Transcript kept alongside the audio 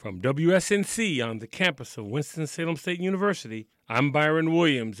From WSNC on the campus of Winston-Salem State University, I'm Byron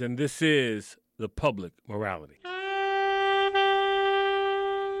Williams, and this is The Public Morality.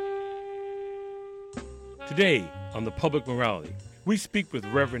 Today on The Public Morality, we speak with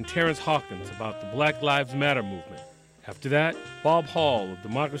Reverend Terrance Hawkins about the Black Lives Matter movement. After that, Bob Hall of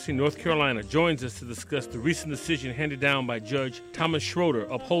Democracy, North Carolina joins us to discuss the recent decision handed down by Judge Thomas Schroeder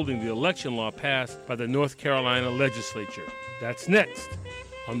upholding the election law passed by the North Carolina legislature. That's next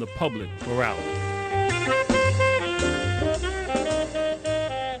on The Public Morality.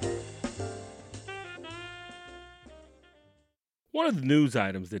 One of the news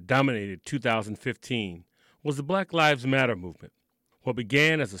items that dominated 2015 was the Black Lives Matter movement. What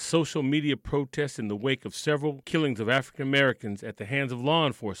began as a social media protest in the wake of several killings of African Americans at the hands of law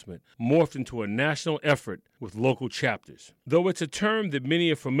enforcement morphed into a national effort with local chapters. Though it's a term that many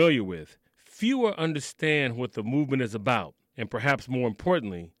are familiar with, fewer understand what the movement is about, and perhaps more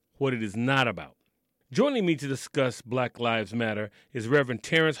importantly, what it is not about. Joining me to discuss Black Lives Matter is Reverend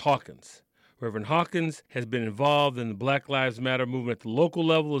Terrance Hawkins. Reverend Hawkins has been involved in the Black Lives Matter movement at the local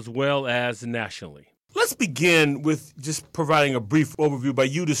level as well as nationally. Let's begin with just providing a brief overview by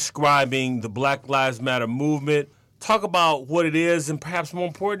you describing the Black Lives Matter movement. Talk about what it is and perhaps more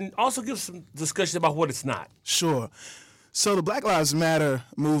important, also give some discussion about what it's not. Sure. So the Black Lives Matter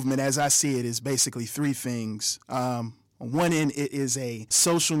movement, as I see it, is basically three things. On one end, it is a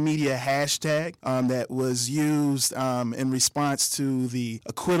social media hashtag that was used in response to the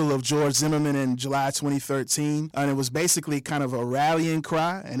acquittal of George Zimmerman in July 2013. And it was basically kind of a rallying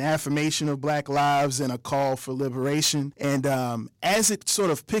cry, an affirmation of Black lives, and a call for liberation. And as it sort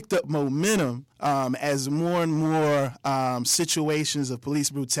of picked up momentum, as more and more situations of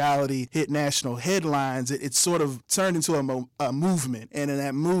police brutality hit national headlines, it sort of turned into a movement. And in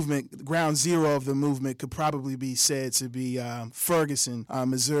that movement, ground zero of the movement could probably be said to be Ferguson,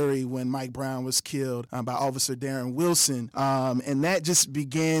 Missouri, when Mike Brown was killed by Officer Darren Wilson. And that just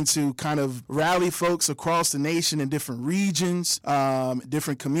began to kind of rally folks across the nation in different regions,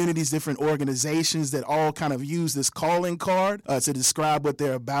 different communities, different organizations that all kind of use this calling card to describe what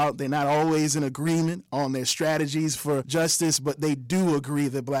they're about. They're not always in agreement on their strategies for justice, but they do agree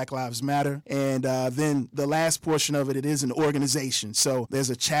that Black Lives Matter. And then the last portion of it is an organization. So there's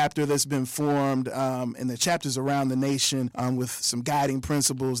a chapter that's been formed, and the chapters around the nation with some guiding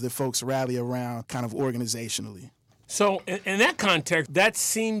principles that folks rally around kind of organizationally. So in that context, that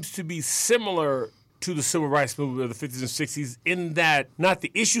seems to be similar to the civil rights movement of the 50s and 60s in that not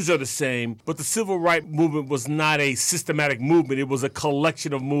the issues are the same, but the civil rights movement was not a systematic movement. It was a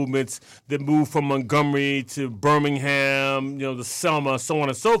collection of movements that moved from Montgomery to Birmingham, the Selma, so on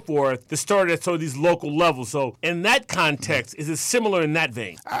and so forth, that started at sort of these local levels. So in that context, is it similar in that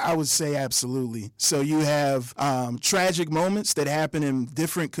vein? I would say absolutely. So you have tragic moments that happen in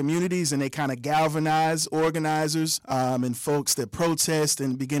different communities, and they kind of galvanize organizers and folks that protest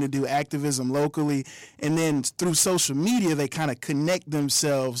and begin to do activism locally. And then through social media, they kind of connect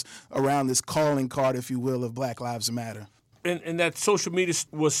themselves around this calling card, if you will, of Black Lives Matter. And that social media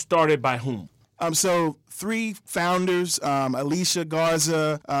was started by whom? So three founders, Alicia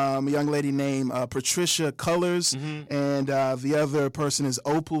Garza, a young lady named Patricia Cullors, and the other person is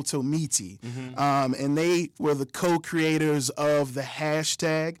Opal Tomiti. And they were the co-creators of the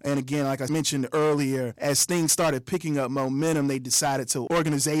hashtag. And again, like I mentioned earlier, as things started picking up momentum, they decided to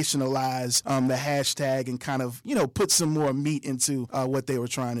organizationalize the hashtag and kind of, put some more meat into what they were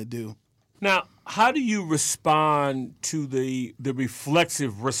trying to do. Now, how do you respond to the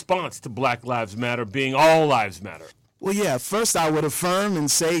reflexive response to Black Lives Matter being all lives matter? Well, yeah, first I would affirm and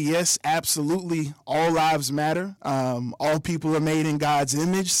say, yes, absolutely, all lives matter. All people are made in God's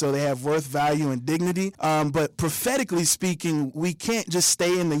image, so they have worth, value, and dignity. But prophetically speaking, we can't just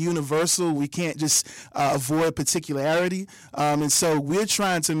stay in the universal. We can't just avoid particularity. And so we're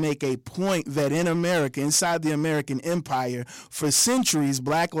trying to make a point that in America, inside the American empire, for centuries,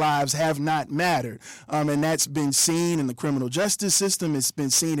 Black lives have not mattered. And that's been seen in the criminal justice system. It's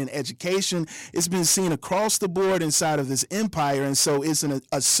been seen in education. It's been seen across the board inside of this empire. And so it's an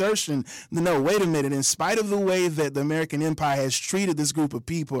assertion, no, wait a minute, in spite of the way that the American empire has treated this group of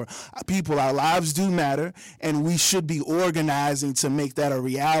people, our lives do matter, and we should be organizing to make that a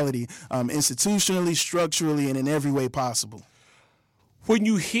reality, institutionally, structurally, and in every way possible. When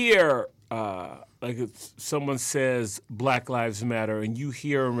you hear, like if someone says Black Lives Matter, and you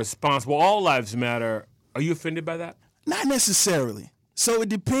hear in response, well, all lives matter, are you offended by that? Not necessarily. So it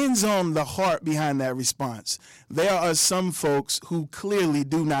depends on the heart behind that response. There are some folks who clearly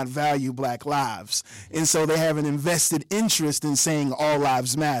do not value black lives, and so they have an invested interest in saying all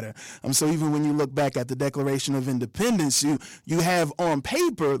lives matter. So even when you look back at the Declaration of Independence, you have on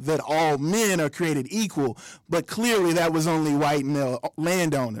paper that all men are created equal, but clearly that was only white male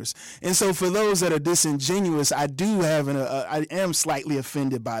landowners. And so for those that are disingenuous, I am slightly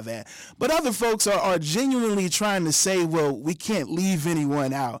offended by that. But other folks are genuinely trying to say, well, we can't leave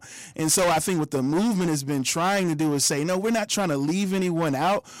anyone out. And so I think what the movement has been trying to do is say, no, we're not trying to leave anyone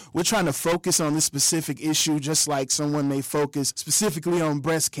out. We're trying to focus on this specific issue, just like someone may focus specifically on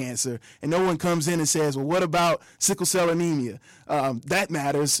breast cancer. And no one comes in and says, well, what about sickle cell anemia? That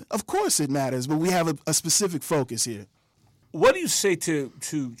matters. Of course it matters, but we have a specific focus here. What do you say to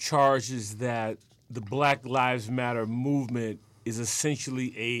charges that the Black Lives Matter movement is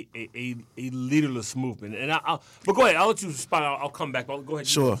essentially a leaderless movement? And but go ahead. I'll let you respond. I'll come back. Go ahead.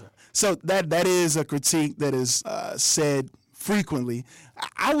 Sure. So that is a critique that is said frequently.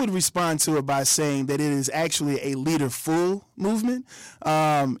 I would respond to it by saying that it is actually a leaderful movement.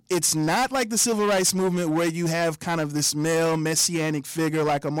 It's not like the civil rights movement where you have kind of this male messianic figure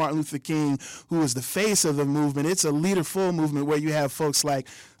like a Martin Luther King who is the face of the movement. It's a leaderful movement where you have folks like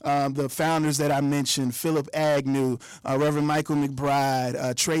the founders that I mentioned, Philip Agnew, Reverend Michael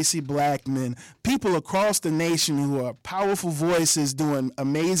McBride, Tracy Blackman, people across the nation who are powerful voices doing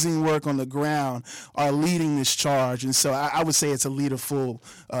amazing work on the ground are leading this charge. And so I would say it's a leaderful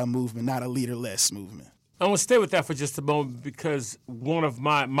movement, not a leaderless movement. I want to stay with that for just a moment because one of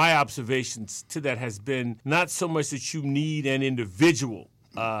my observations to that has been not so much that you need an individual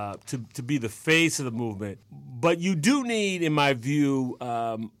to be the face of the movement, but you do need, in my view,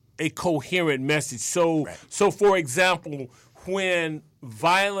 a coherent message. So, for example, when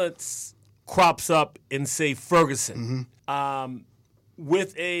violence crops up in, say, Ferguson,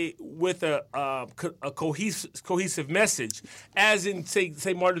 with a cohesive message, as in say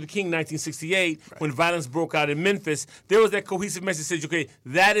Martin Luther King, 1968, when violence broke out in Memphis, there was that cohesive message that said, okay,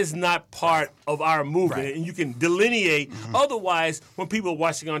 that is not part of our movement, and you can delineate. Otherwise, when people are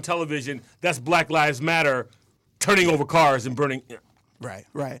watching on television, that's Black Lives Matter, turning over cars and burning.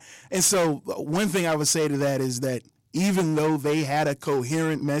 Right. And so one thing I would say to that is that even though they had a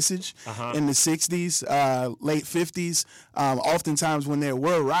coherent message in the 60s, late 50s, oftentimes when there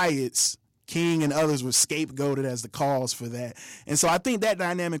were riots, King and others were scapegoated as the cause for that. And so I think that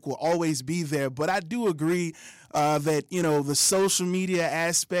dynamic will always be there. But I do agree that, the social media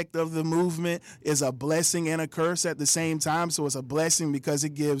aspect of the movement is a blessing and a curse at the same time. So it's a blessing because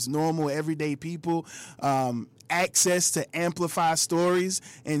it gives normal, everyday people access to amplify stories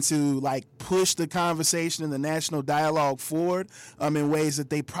and to push the conversation and the national dialogue forward in ways that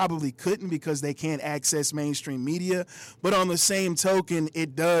they probably couldn't because they can't access mainstream media. But on the same token,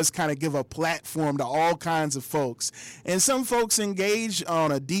 it does kind of give a platform to all kinds of folks. And some folks engage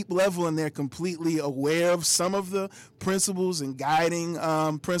on a deep level and they're completely aware of some of the principles and guiding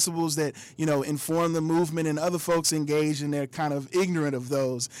principles that, inform the movement, and other folks engage and they're kind of ignorant of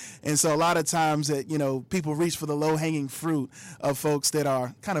those. And so a lot of times that, people reach for the low-hanging fruit of folks that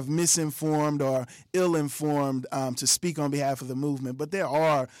are kind of misinformed or ill-informed to speak on behalf of the movement. But there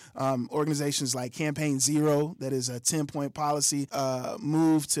are organizations like Campaign Zero, that is a 10-point policy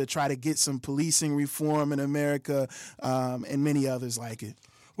move to try to get some policing reform in America, and many others like it.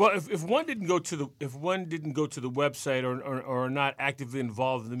 Well, if one didn't go to the website or not actively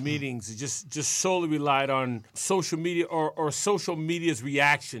involved in the meetings, just solely relied on social media or social media's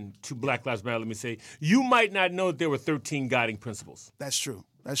reaction to Black Lives Matter, let me say, you might not know that there were 13 guiding principles. That's true.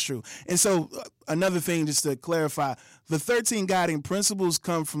 And so another thing, just to clarify, the 13 guiding principles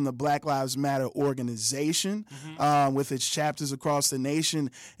come from the Black Lives Matter organization with its chapters across the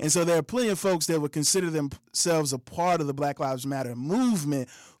nation. And so there are plenty of folks that would consider themselves a part of the Black Lives Matter movement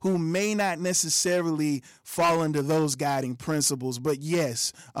who may not necessarily fall into those guiding principles. But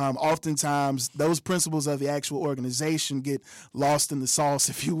yes, oftentimes those principles of the actual organization get lost in the sauce,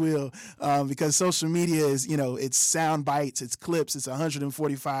 if you will, because social media is, it's sound bites, it's clips, it's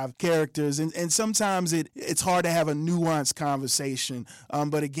 145 characters. And sometimes it's hard to have a nuanced conversation.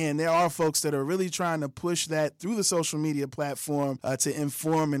 But again, there are folks that are really trying to push that through the social media platform to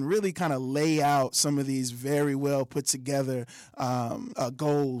inform and really kind of lay out some of these very well put together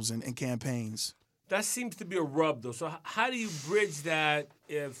goals and campaigns. That seems to be a rub, though. So how do you bridge that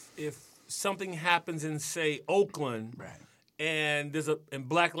if something happens in, say, Oakland, and and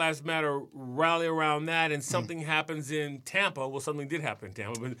Black Lives Matter rally around that, and something happens in Tampa? Well, something did happen in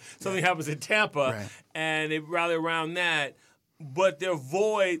Tampa, but something happens in Tampa, and they rally around that. but they're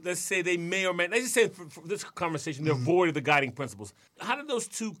void. Let's say they may or may. Let's just say for this conversation, they're void of the guiding principles. How do those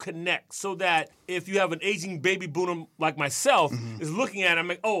two connect so that if you have an aging baby boomer like myself is looking at it, I'm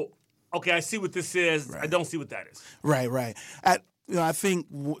like, oh, okay, I see what this is. Right. I don't see what that is. Right. I think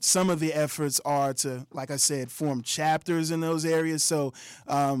some of the efforts are to, like I said, form chapters in those areas. So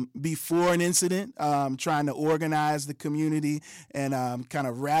before an incident, trying to organize the community and kind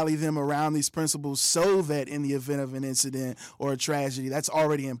of rally them around these principles so that in the event of an incident or a tragedy, that's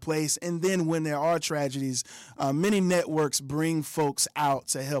already in place. And then when there are tragedies, many networks bring folks out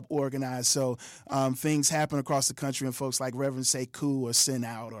to help organize. So things happen across the country and folks like Reverend Sekou are sent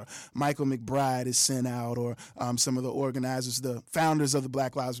out, or Michael McBride is sent out, or some of the organizers, the founders of the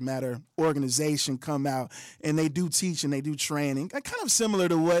Black Lives Matter organization come out and they do teach and they do training, kind of similar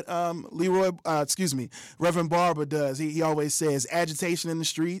to what Reverend Barber does. He always says agitation in the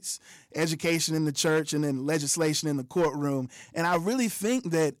streets, education in the church, and then legislation in the courtroom. And I really think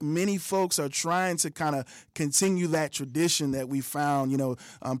that many folks are trying to kind of continue that tradition that we found,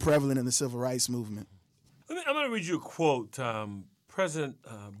 prevalent in the civil rights movement. I'm going to read you a quote. President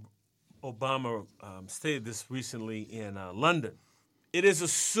Obama stated this recently in London. It is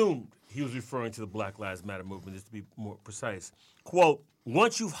assumed, he was referring to the Black Lives Matter movement, just to be more precise, quote,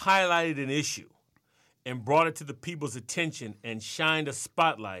 once you've highlighted an issue and brought it to the people's attention and shined a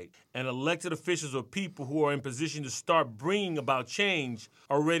spotlight, and elected officials or people who are in position to start bringing about change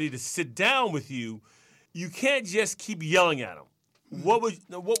are ready to sit down with you, you can't just keep yelling at them. What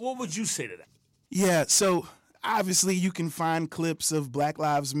would you say to that? Yeah, so obviously you can find clips of Black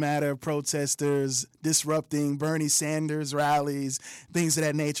Lives Matter protesters disrupting Bernie Sanders rallies, things of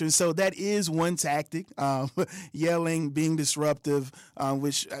that nature. So that is one tactic, yelling, being disruptive,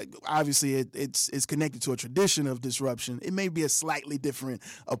 which obviously it's connected to a tradition of disruption. It may be a slightly different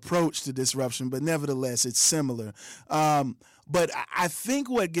approach to disruption, but nevertheless it's similar. But I think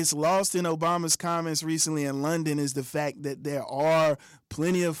what gets lost in Obama's comments recently in London is the fact that there are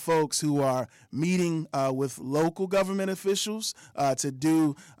plenty of folks who are meeting with local government officials to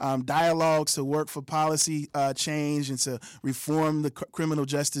do dialogues, to work for policy change and to reform the criminal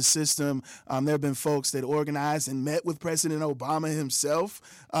justice system. There have been folks that organized and met with President Obama himself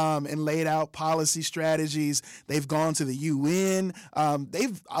and laid out policy strategies. They've gone to the UN.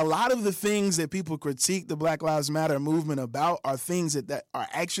 A lot of the things that people critique the Black Lives Matter movement about are things that are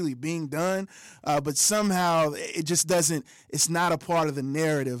actually being done, but somehow it just doesn't, it's not a part of the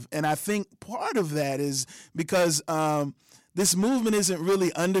narrative. And I think part of that is because this movement isn't really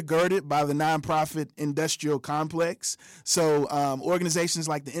undergirded by the nonprofit industrial complex. So organizations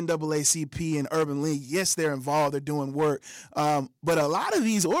like the NAACP and Urban League, yes, they're involved, they're doing work. But a lot of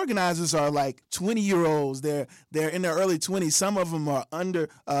these organizers are like 20-year-olds. They're in their early 20s. Some of them are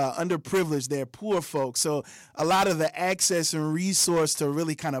underprivileged. They're poor folks. So a lot of the access and resource to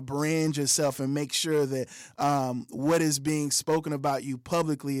really kind of brand yourself and make sure that what is being spoken about you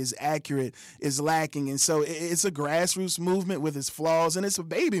publicly is accurate is lacking. And so it's a grassroots movement with its flaws, and it's a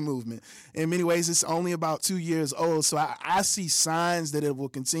baby movement. In many ways, it's only about 2 years old. So I see signs that it will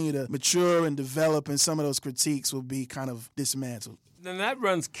continue to mature and develop, and some of those critiques will be kind of dismantled. And that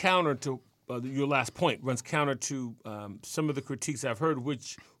runs counter to your last point, runs counter to some of the critiques I've heard,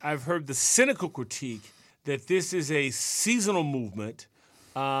 which I've heard the cynical critique that this is a seasonal movement,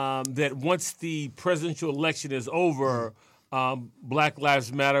 that once the presidential election is over, Black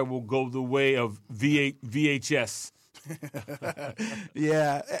Lives Matter will go the way of VHS.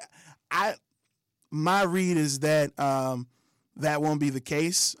 Yeah, my read is that that won't be the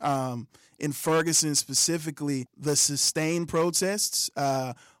case. In Ferguson specifically, the sustained protests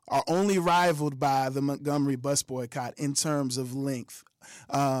are only rivaled by the Montgomery bus boycott in terms of length.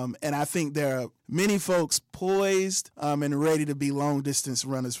 And I think there are many folks poised and ready to be long-distance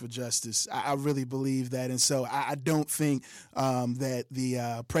runners for justice. I really believe that. And so I don't think that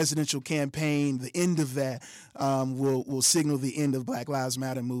the presidential campaign, the end of that, will signal the end of Black Lives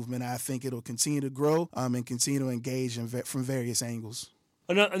Matter movement. I think it'll continue to grow and continue to engage from various angles.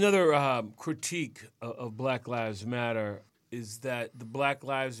 Another critique of Black Lives Matter is that the Black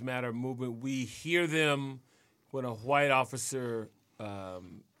Lives Matter movement, we hear them when a white officer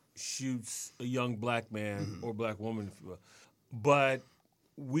shoots a young black man or black woman, if you will. But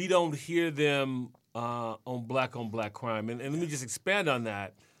we don't hear them on black crime. And let me just expand on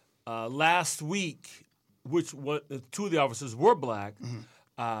that. Last week, two of the officers were black,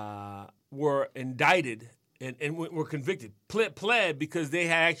 were indicted and were convicted, pled because they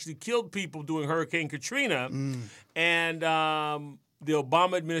had actually killed people during Hurricane Katrina. And the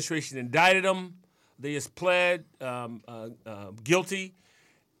Obama administration indicted them. They just pled guilty.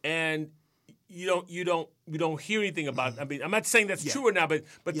 And you don't hear anything about. I mean, I'm not saying that's true or not, but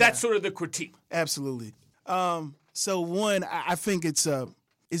Yeah. that's sort of the critique. Absolutely. So one, I think it's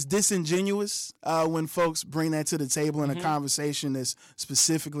disingenuous when folks bring that to the table in a conversation that's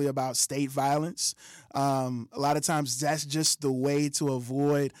specifically about state violence. A lot of times that's just the way to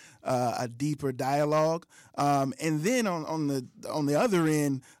avoid a deeper dialogue. And then on the other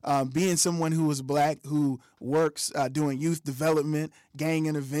end, being someone who is black who works doing youth development, gang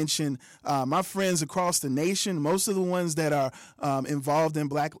intervention, my friends across the nation, most of the ones that are involved in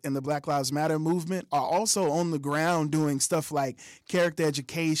the Black Lives Matter movement are also on the ground doing stuff like character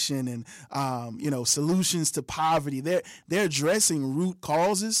education and solutions to poverty. They're addressing root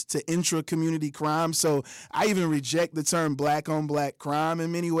causes to intra-community crime. So I even reject the term black on black crime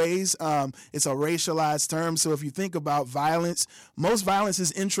in many ways. It's a racialized term. So if you think about violence, most violence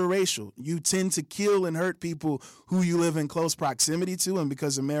is intraracial. You tend to kill and hurt people who you live in close proximity to. And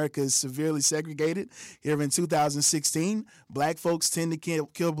because America is severely segregated here in 2016, black folks tend to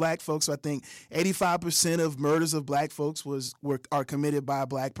kill black folks. So I think 85% of murders of black folks are committed by a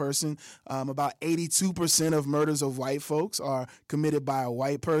black person. About 82% of murders of white folks are committed by a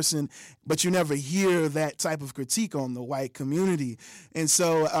white person. But you never hear that type of critique on the white community. And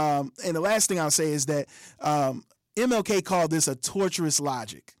so, and the last thing I'll say is that MLK called this a torturous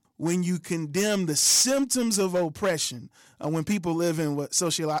logic. When you condemn the symptoms of oppression, when people live in what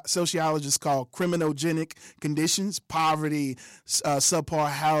sociologists call criminogenic conditions, poverty, subpar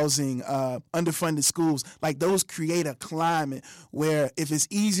housing, underfunded schools, like those create a climate where if it's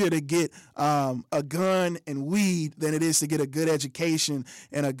easier to get a gun and weed than it is to get a good education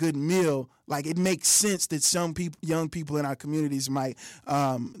and a good meal, like it makes sense that some young people in our communities might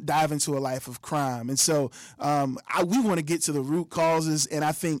dive into a life of crime. And so we want to get to the root causes, and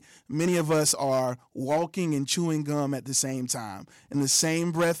I think many of us are walking and chewing gum at the same time. In the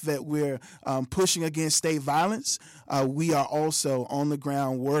same breath that we're pushing against state violence, we are also on the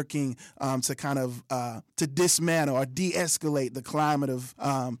ground working to kind of to dismantle or de-escalate the climate of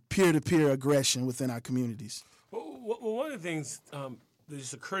peer-to-peer aggression within our communities. Well, one of the things that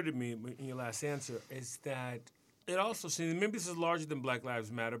just occurred to me in your last answer is that it also seems, maybe this is larger than Black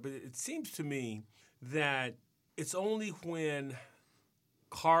Lives Matter, but it seems to me that it's only when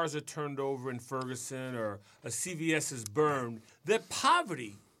cars are turned over in Ferguson or a CVS is burned that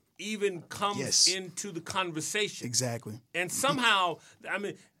poverty even comes into the conversation. Exactly. And somehow, I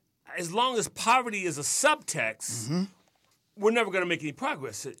mean, as long as poverty is a subtext, we're never going to make any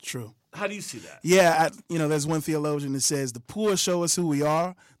progress. True. How do you see that? Yeah, there's one theologian that says the poor show us who we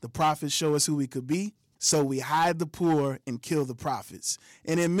are, the prophets show us who we could be. So we hide the poor and kill the prophets.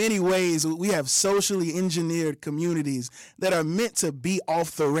 And in many ways, we have socially engineered communities that are meant to be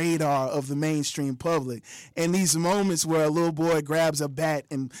off the radar of the mainstream public. And these moments where a little boy grabs a bat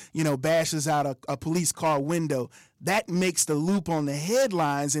and, bashes out a police car window, that makes the loop on the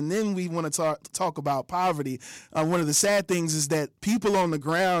headlines, and then we want to talk about poverty. One of the sad things is that people on the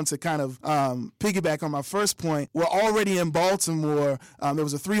ground, to kind of piggyback on my first point, were already in Baltimore. There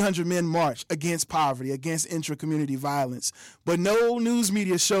was a 300-men march against poverty, against intra-community violence. But no news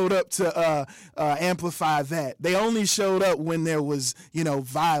media showed up to amplify that. They only showed up when there was,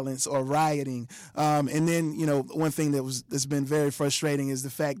 violence or rioting. And then, one thing that's been very frustrating is the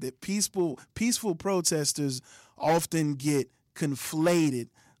fact that peaceful protesters often get conflated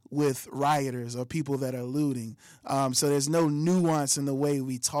with rioters or people that are looting. So there's no nuance in the way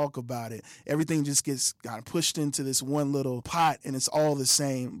we talk about it. Everything just gets kind of pushed into this one little pot, and it's all the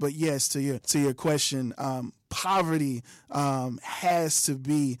same. But yes, to your question, poverty has to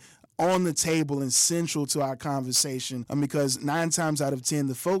be on the table and central to our conversation, because 9 times out of 10,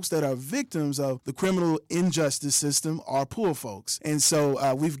 the folks that are victims of the criminal injustice system are poor folks. And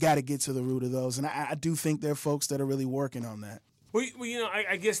so we've got to get to the root of those. And I do think there are folks that are really working on that. Well,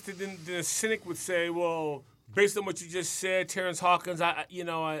 I guess the cynic would say, well, based on what you just said, Terrance Hawkins, I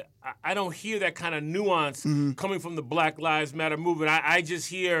don't hear that kind of nuance coming from the Black Lives Matter movement. I just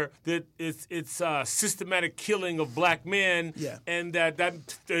hear that it's systematic killing of black men, and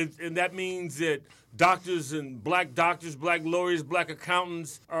that means that doctors, black lawyers, black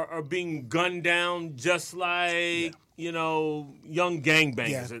accountants are being gunned down just like young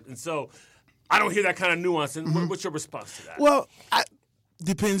gangbangers, and so I don't hear that kind of nuance. And what's your response to that? Well,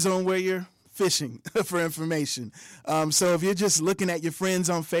 depends on where you're fishing for information. So if you're just looking at your friends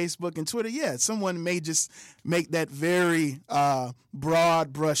on Facebook and Twitter, yeah, someone may just make that very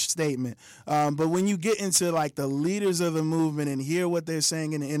broad brush statement. But when you get into like the leaders of the movement and hear what they're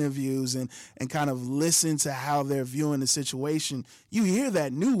saying in the interviews and kind of listen to how they're viewing the situation, you hear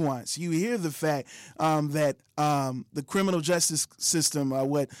that nuance. You hear the fact that the criminal justice system,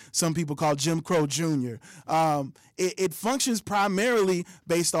 what some people call Jim Crow Jr., it functions primarily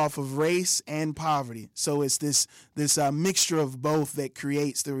based off of race and poverty. So it's this mixture of both that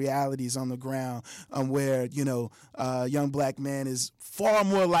creates the realities on the ground, where a young black man is far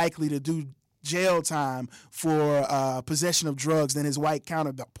more likely to do jail time for possession of drugs than his white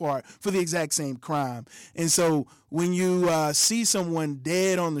counterpart for the exact same crime. And so when you see someone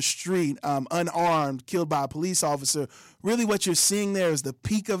dead on the street, unarmed, killed by a police officer, really what you're seeing there is the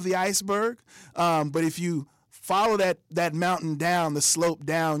peak of the iceberg. But if you follow that mountain down, the slope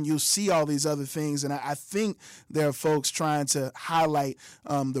down, you'll see all these other things. And I think there are folks trying to highlight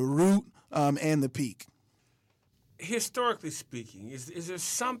the root and the peak. Historically speaking, is there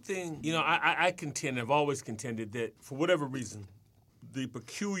something, I contend, I've always contended that for whatever reason, the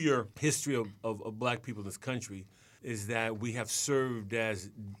peculiar history of black people in this country is that we have served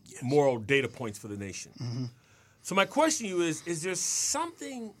as moral data points for the nation. Mm-hmm. So my question to you is there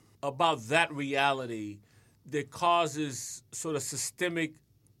something about that reality that causes sort of systemic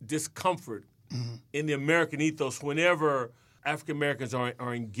discomfort in the American ethos whenever African Americans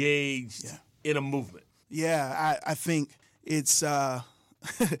are engaged in a movement? Yeah, I think it's the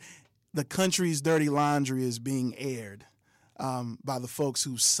country's dirty laundry is being aired by the folks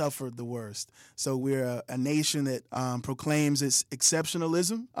who suffered the worst. So we're a nation that proclaims its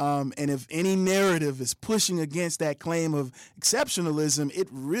exceptionalism. And if any narrative is pushing against that claim of exceptionalism, it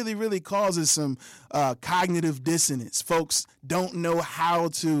really, really causes some cognitive dissonance. Folks don't know how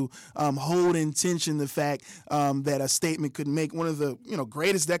to hold in tension the fact that a statement could make one of the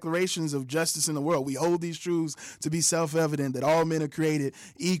greatest declarations of justice in the world. We hold these truths to be self-evident, that all men are created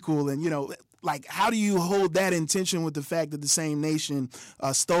equal. And, like, how do you hold that in tension with the fact that the same nation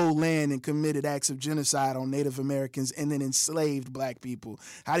stole land and committed acts of genocide on Native Americans and then enslaved black people?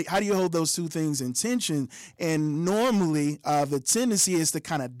 How do you hold those two things in tension? And normally the tendency is to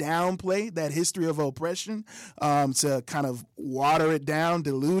kind of downplay that history of oppression, to kind of water it down,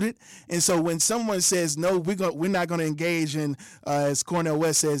 dilute it. And so when someone says, no, we're not going to engage in, as Cornel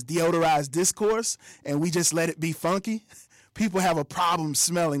West says, deodorized discourse, and we just let it be funky, people have a problem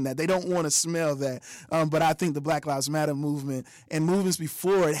smelling that. They don't want to smell that. But I think the Black Lives Matter movement and movements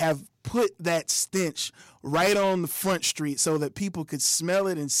before it have put that stench right on the front street so that people could smell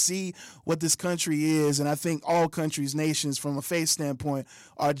it and see what this country is. And I think all countries, nations, from a faith standpoint,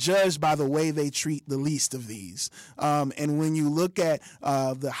 are judged by the way they treat the least of these. And when you look at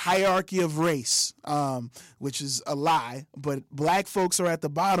the hierarchy of race, which is a lie, but black folks are at the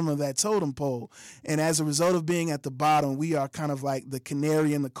bottom of that totem pole. And as a result of being at the bottom, we are kind of like the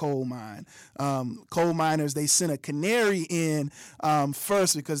canary in the coal mine. Coal miners, they send a canary in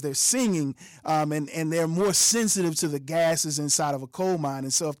first because they're singing, and they're more sensitive to the gases inside of a coal mine.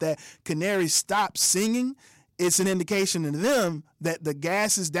 And so if that canary stops singing, it's an indication to them that the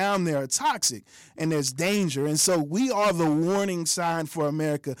gases down there are toxic and there's danger. And so we are the warning sign for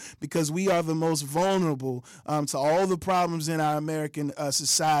America because we are the most vulnerable to all the problems in our American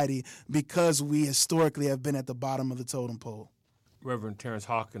society because we historically have been at the bottom of the totem pole. Reverend Terrance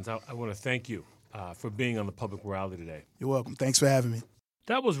Hawkins, I want to thank you for being on the Public Morality today. You're welcome. Thanks for having me.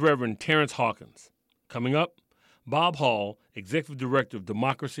 That was Reverend Terrance Hawkins. Coming up, Bob Hall, Executive Director of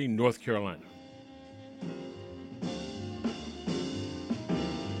Democracy, North Carolina.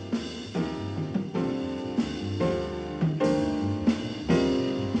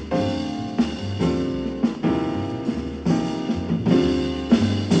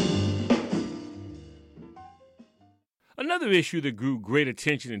 Another issue that grew great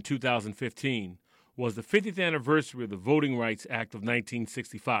attention in 2015 was the 50th anniversary of the Voting Rights Act of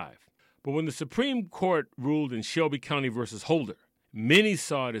 1965. But when the Supreme Court ruled in Shelby County versus Holder, many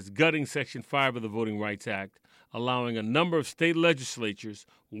saw it as gutting Section 5 of the Voting Rights Act, allowing a number of state legislatures,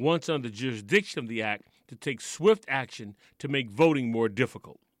 once under jurisdiction of the act, to take swift action to make voting more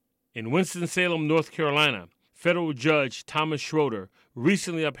difficult. In Winston-Salem, North Carolina, federal judge Thomas Schroeder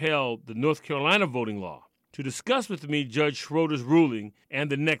recently upheld the North Carolina voting law. To discuss with me Judge Schroeder's ruling and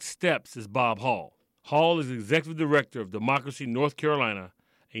the next steps is Bob Hall. Hall is Executive Director of Democracy North Carolina,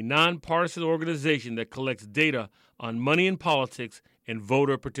 a nonpartisan organization that collects data on money in politics and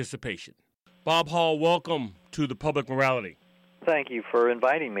voter participation. Bob Hall, welcome to the Public Morality. Thank you for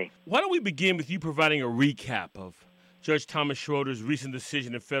inviting me. Why don't we begin with you providing a recap of Judge Thomas Schroeder's recent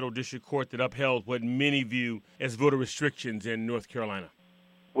decision in federal district court that upheld what many view as voter restrictions in North Carolina?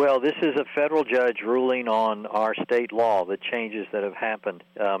 Well, this is a federal judge ruling on our state law, the changes that have happened.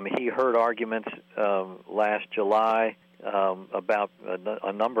 He heard arguments last July about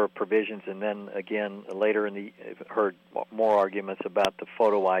a number of provisions, and then again later heard more arguments about the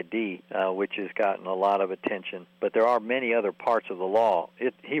photo ID, which has gotten a lot of attention. But there are many other parts of the law.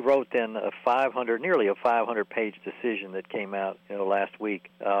 He wrote then nearly a 500-page decision that came out last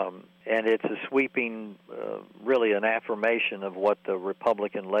week, and it's a sweeping, really an affirmation of what the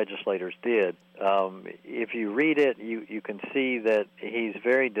Republican legislators did. If you read it, you can see that he's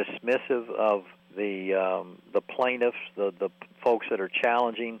very dismissive of the plaintiffs, the folks that are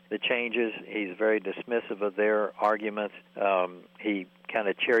challenging the changes. He's very dismissive of their arguments. He kind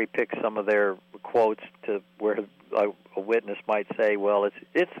of cherry picks some of their quotes to where a witness might say, "Well,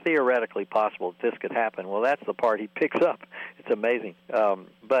 it's theoretically possible that this could happen." Well, that's the part he picks up. It's amazing,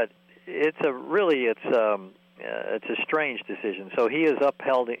 but it's a strange decision. So he's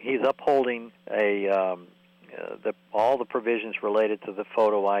upholding all the provisions related to the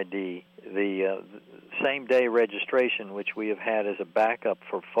photo ID, the same-day registration, which we have had as a backup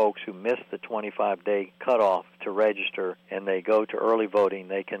for folks who miss the 25-day cutoff to register, and they go to early voting.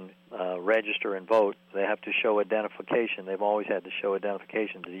 They can register and vote. They have to show identification. They've always had to show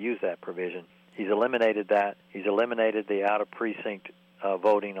identification to use that provision. He's eliminated that. He's eliminated the out-of-precinct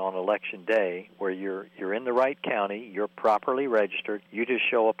voting on election day, where you're in the right county, you're properly registered. You just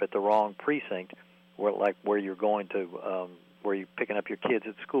show up at the wrong precinct, where you're going to, where you're picking up your kids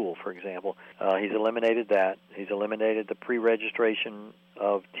at school, for example. He's eliminated that. He's eliminated the pre-registration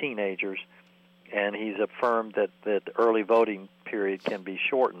of teenagers, and he's affirmed that the early voting period can be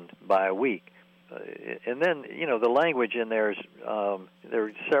shortened by a week. And then, the language in there is, there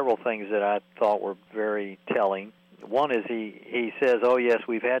are several things that I thought were very telling. One is he says, oh, yes,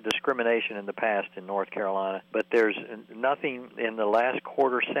 we've had discrimination in the past in North Carolina, but there's nothing in the last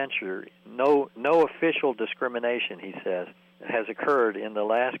quarter century, no official discrimination, he says, has occurred in the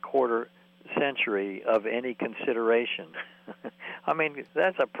last quarter century of any consideration. I mean,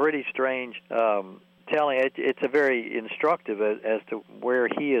 that's a pretty strange telling. It's a very instructive as to where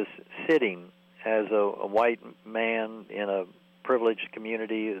he is sitting as a white man in a privileged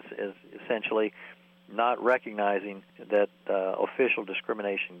community, is essentially not recognizing that official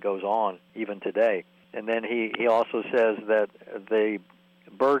discrimination goes on even today. And then he also says that the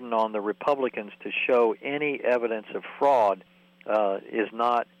burden on the Republicans to show any evidence of fraud is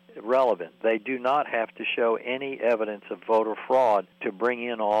not relevant. They do not have to show any evidence of voter fraud to bring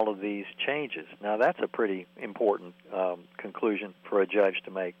in all of these changes. Now, that's a pretty important conclusion for a judge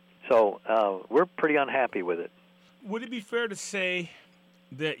to make. So we're pretty unhappy with it. Would it be fair to say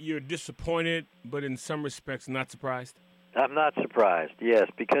that you're disappointed, but in some respects not surprised? I'm not surprised, yes,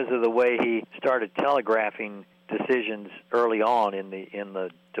 because of the way he started telegraphing decisions early on in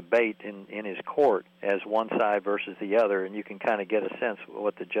the debate in his court as one side versus the other, and you can kind of get a sense of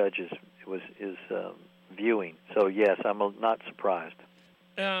what the judge is viewing. So, yes, I'm not surprised.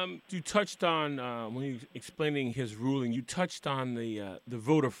 You touched on, when he was explaining his ruling, you touched on the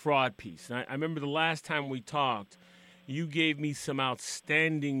voter fraud piece. And I remember the last time we talked, you gave me some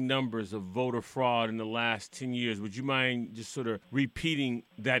outstanding numbers of voter fraud in the last 10 years. Would you mind just sort of repeating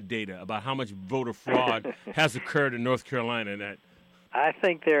that data about how much voter fraud has occurred in North Carolina? I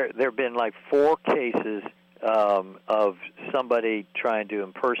think there have been like 4 cases of somebody trying to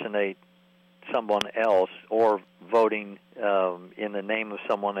impersonate someone else or voting in the name of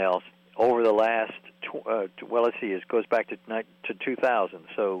someone else over the last, let's see, it goes back to 2000.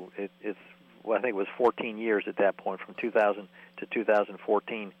 So it's I think it was 14 years at that point, from 2000 to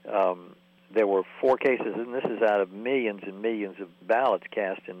 2014. There were 4 cases, and this is out of millions and millions of ballots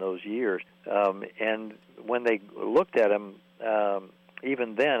cast in those years. And when they looked at them,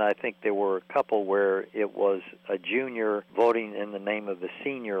 even then, I think there were a couple where it was a junior voting in the name of the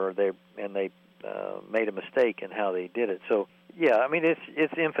senior, and they made a mistake in how they did it. So, yeah, I mean,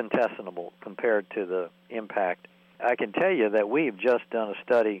 it's infinitesimal compared to the impact. I can tell you that we've just done a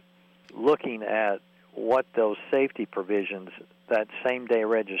study looking at what those safety provisions, that same-day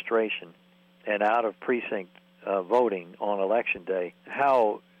registration and out-of-precinct voting on Election Day,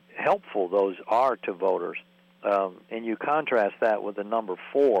 how helpful those are to voters. And you contrast that with the number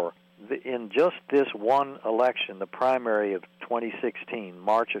 4. In just this one election, the primary of 2016,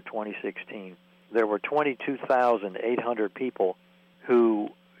 March of 2016, there were 22,800 people who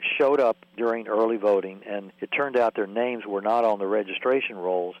showed up during early voting, and it turned out their names were not on the registration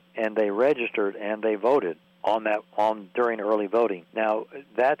rolls, and they registered and they voted during early voting. Now,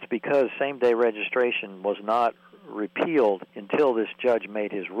 that's because same-day registration was not repealed until this judge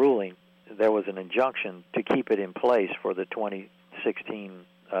made his ruling. There was an injunction to keep it in place for the 2016,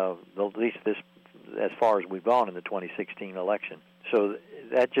 at least this, as far as we've gone in the 2016 election. So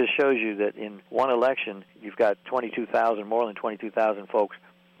that just shows you that in one election, you've got 22,000, more than 22,000 folks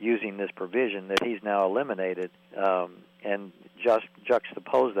using this provision that he's now eliminated, and just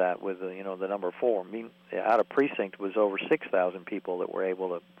juxtapose that with the number 4. I mean, out of precinct was over 6,000 people that were able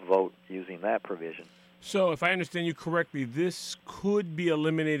to vote using that provision. So, if I understand you correctly, this could be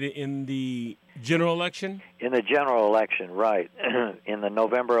eliminated in the general election? In the general election, right. In the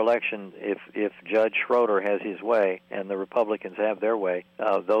November election, if Judge Schroeder has his way and the Republicans have their way,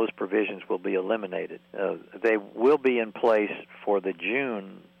 those provisions will be eliminated. They will be in place for the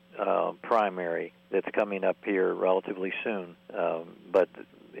June primary that's coming up here relatively soon. But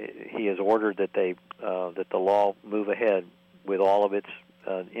he has ordered that that the law move ahead with all of its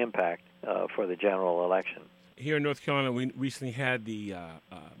impact for the general election. Here in North Carolina, we recently had the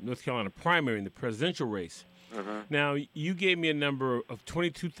North Carolina primary in the presidential race. Mm-hmm. Now, you gave me a number of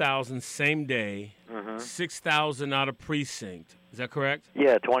 22,000 same day, 6,000 out of precinct. Is that correct?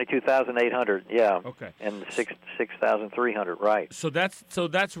 Yeah, 22,800. Yeah. Okay. And 6,300. Right. So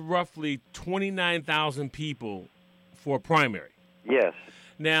that's roughly 29,000 people for a primary. Yes.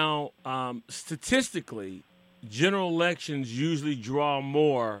 Now, statistically, general elections usually draw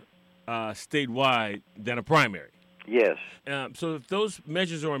more statewide than a primary. Yes. So if those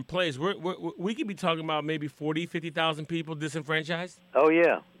measures are in place, we could be talking about maybe 40, 50,000 people disenfranchised? Oh,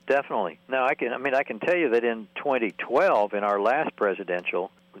 yeah, definitely. Now, I can tell you that in 2012, in our last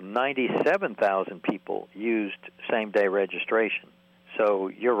presidential, 97,000 people used same-day registration. So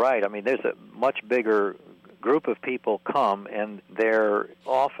you're right. I mean, there's a much bigger group of people come, and they're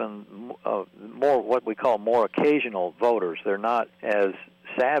often more what we call more occasional voters. They're not as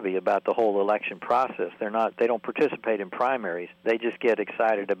savvy about the whole election process. They don't participate in primaries. They just get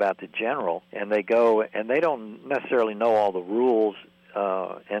excited about the general, and they go, and they don't necessarily know all the rules,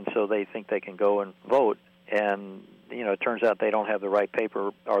 and so they think they can go and vote. And it turns out they don't have the right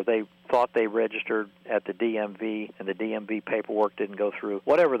paper, or they thought they registered at the DMV, and the DMV paperwork didn't go through.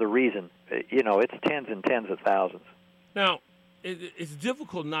 Whatever the reason, it's tens and tens of thousands. Now, it's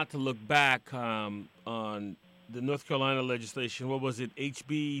difficult not to look back on the North Carolina legislation. What was it,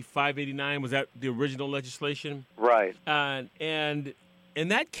 HB 589? Was that the original legislation? Right. And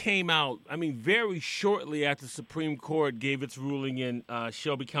that came out, very shortly after the Supreme Court gave its ruling in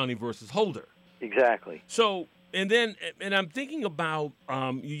Shelby County versus Holder. Exactly. So, and I'm thinking about,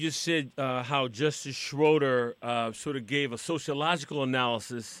 you just said how Justice Schroeder sort of gave a sociological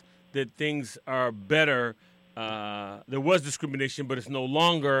analysis that things are better. There was discrimination, but it's no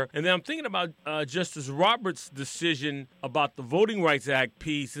longer. And then I'm thinking about Justice Roberts' decision about the Voting Rights Act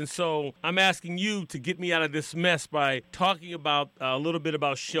piece. And so I'm asking you to get me out of this mess by talking about a little bit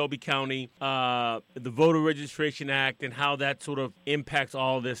about Shelby County, the Voter Registration Act, and how that sort of impacts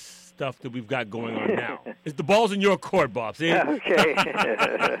all this stuff that we've got going on now. The ball's in your court, Bob. See? Okay.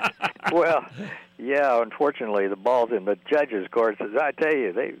 Well, yeah, unfortunately, the ball's in the judges' courts. As I tell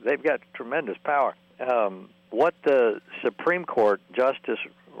you, they've got tremendous power. What the Supreme Court,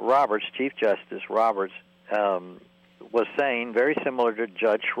 Chief Justice Roberts, was saying, very similar to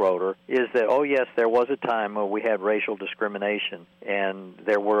Judge Schroeder, is that, oh, yes, there was a time when we had racial discrimination, and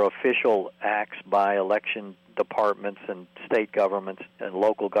there were official acts by election departments and state governments and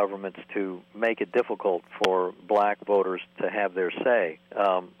local governments to make it difficult for black voters to have their say.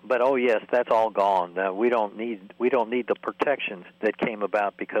 But oh yes, that's all gone. Now, we don't need the protections that came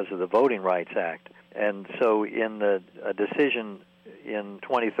about because of the Voting Rights Act. And so in the decision in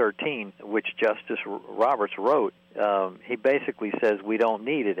 2013, which Justice Roberts wrote, he basically says we don't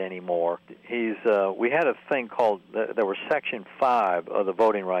need it anymore. We had a thing called, there was Section 5 of the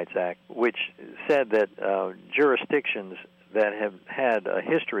Voting Rights Act, which said that jurisdictions that have had a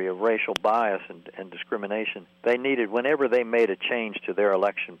history of racial bias and discrimination, they needed, whenever they made a change to their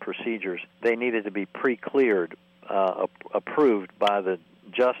election procedures, they needed to be pre-cleared, approved by the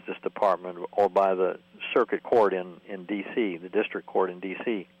Justice Department or by the circuit court in D.C., the district court in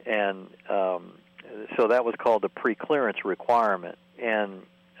D.C. And so that was called the pre-clearance requirement. And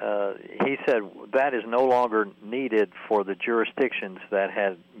he said that is no longer needed for the jurisdictions that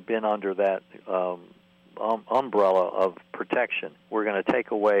had been under that umbrella of protection. We're going to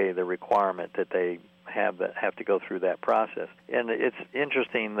take away the requirement that they have to go through that process. And it's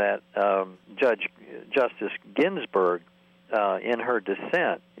interesting that Justice Ginsburg in her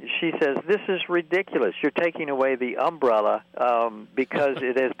dissent. She says, this is ridiculous. You're taking away the umbrella because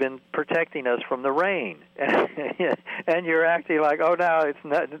it has been protecting us from the rain. And you're acting like, oh, no,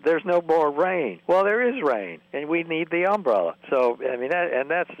 there's no more rain. Well, there is rain, and we need the umbrella. So, I mean,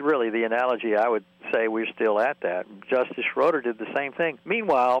 that's really the analogy. I would say we're still at that. Justice Schroeder did the same thing.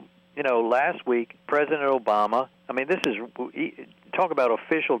 Meanwhile, last week, President Obama, I mean, talk about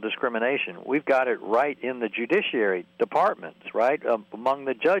official discrimination. We've got it right in the judiciary departments, right, among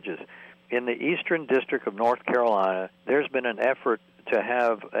the judges. In the Eastern District of North Carolina, there's been an effort to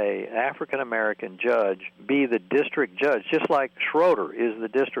have a African-American judge be the district judge, just like Schroeder is the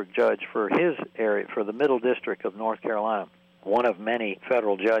district judge for his area, for the Middle District of North Carolina. One of many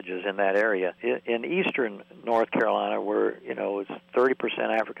federal judges in that area. In eastern North Carolina, where it's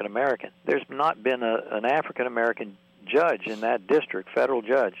 30% African American, there's not been an African American judge in that district, federal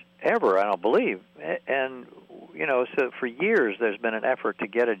judge, ever, I don't believe. And so for years there's been an effort to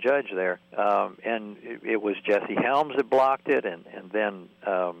get a judge there, and it was Jesse Helms that blocked it, and then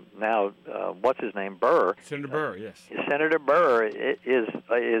now what's his name, Burr, Senator Burr, yes, Senator Burr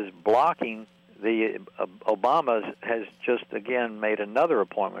is blocking. The Obama has just, again, made another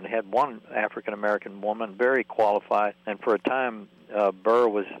appointment. Had one African-American woman, very qualified, and for a time Richard Burr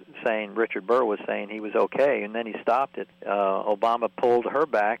was saying he was okay, and then he stopped it. Obama pulled her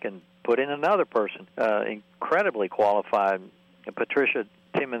back and put in another person, incredibly qualified, Patricia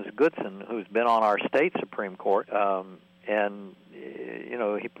Timmons Goodson, who's been on our state Supreme Court, and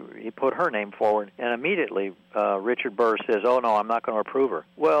he put her name forward, and immediately Richard Burr says, "Oh no, I'm not going to approve her."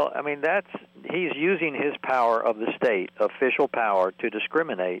 Well, I mean he's using his power of the state, official power, to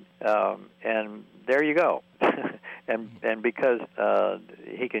discriminate, and there you go. and because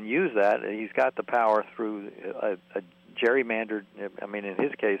he can use that, he's got the power through a gerrymandered. I mean, in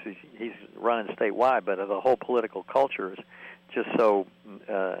his case, he's running statewide, but the whole political culture is just so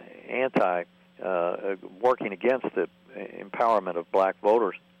anti. Working against the empowerment of black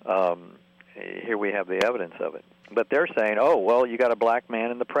voters. Here we have the evidence of it. But they're saying, oh, well, you got a black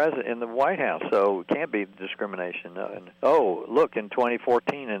man in the White House, so it can't be discrimination. And, oh, look, in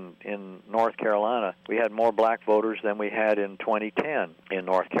 2014 in North Carolina, we had more black voters than we had in 2010 in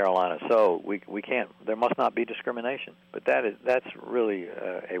North Carolina. So we can't. There must not be discrimination. But that's really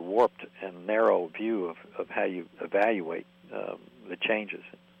a warped and narrow view of how you evaluate the changes.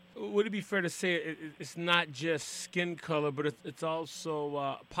 Would it be fair to say it's not just skin color, but it's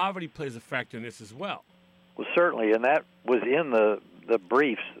also poverty plays a factor in this as well? Well, certainly, and that was in the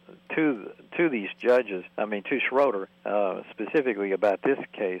briefs to these judges. I mean, to Schroeder specifically about this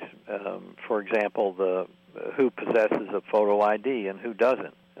case. For example, who possesses a photo ID and who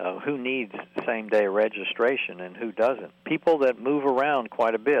doesn't. Who needs same-day registration and who doesn't. People that move around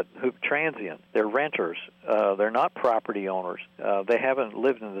quite a bit, who transient, they're renters, they're not property owners. They haven't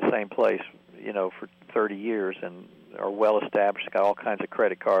lived in the same place, for 30 years and are well-established, got all kinds of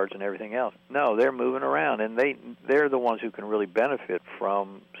credit cards and everything else. No, they're moving around, and they're the ones who can really benefit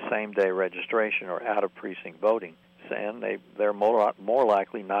from same-day registration or out-of-precinct voting. And they're more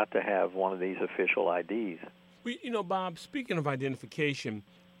likely not to have one of these official IDs. Well, Bob, speaking of identification,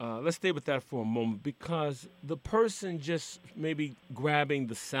 let's stay with that for a moment, because the person just maybe grabbing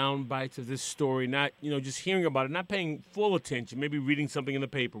the sound bites of this story, not, just hearing about it, not paying full attention, maybe reading something in the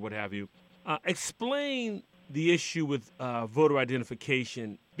paper, what have you, explain the issue with voter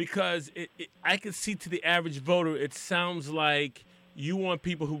identification, because I can see to the average voter, it sounds like you want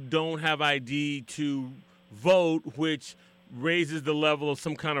people who don't have ID to vote, which raises the level of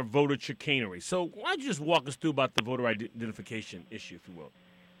some kind of voter chicanery. So why don't you just walk us through about the voter identification issue, if you will?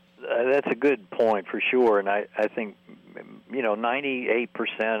 That's a good point for sure, and I think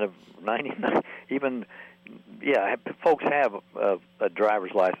 98% of 99 even folks have a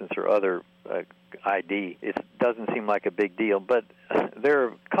driver's license or other ID. It doesn't seem like a big deal, but there are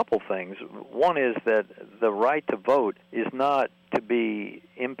a couple things. One is that the right to vote is not to be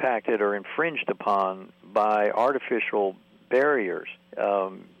impacted or infringed upon by artificial barriers.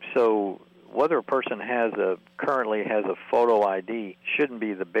 So whether a person currently has a photo ID shouldn't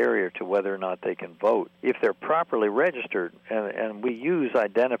be the barrier to whether or not they can vote. If they're properly registered, and we use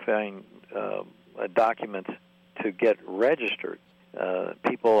identifying documents to get registered,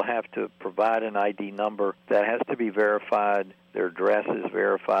 people have to provide an ID number that has to be verified. Their address is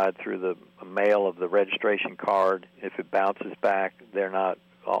verified through the mail of the registration card. If it bounces back, they're not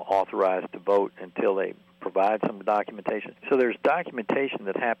authorized to vote until they provide some documentation. So there's documentation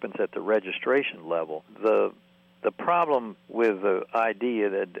that happens at the registration level. The problem with the ID,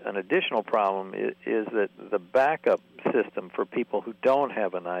 an additional problem, is that the backup system for people who don't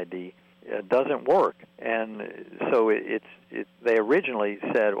have an ID doesn't work. And so they originally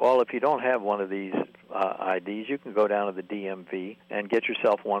said, well, if you don't have one of these IDs, you can go down to the DMV and get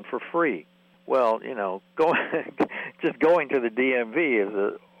yourself one for free. Well, just going to the DMV is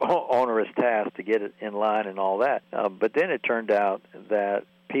an onerous task to get it in line and all that. But then it turned out that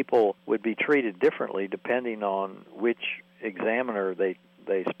people would be treated differently depending on which examiner they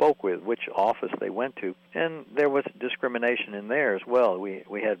spoke with, which office they went to, and there was discrimination in there as well.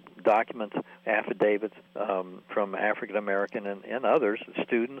 We had documents, affidavits from African American and others,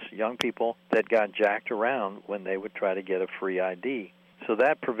 students, young people, that got jacked around when they would try to get a free ID. So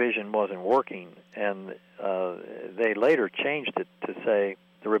that provision wasn't working, and they later changed it to say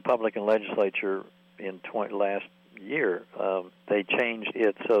the Republican legislature in last year, they changed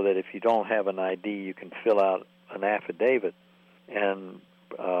it so that if you don't have an ID, you can fill out an affidavit and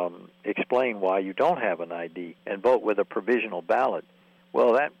explain why you don't have an ID and vote with a provisional ballot.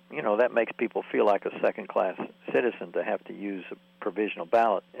 Well, that makes people feel like a second-class citizen to have to use a provisional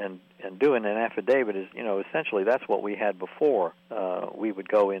ballot, and doing an affidavit is, essentially that's what we had before. We would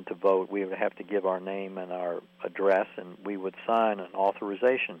go in to vote. We would have to give our name and our address, and we would sign an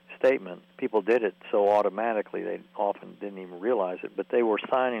authorization statement. People did it so automatically they often didn't even realize it, but they were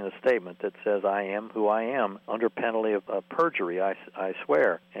signing a statement that says, I am who I am, under penalty of perjury, I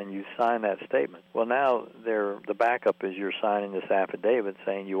swear, and you sign that statement. Well, now the backup is you're signing this affidavit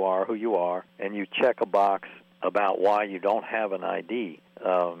saying you are who you are, and you check a box about why you don't have an ID,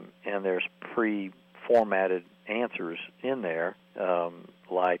 and there's pre-formatted answers in there,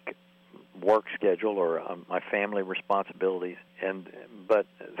 like work schedule or my family responsibilities, but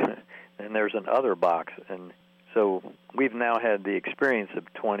there's an other box. And so we've now had the experience of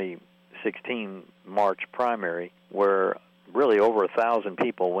 2016 March primary where really over 1,000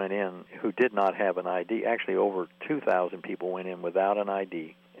 people went in who did not have an ID. Actually, over 2,000 people went in without an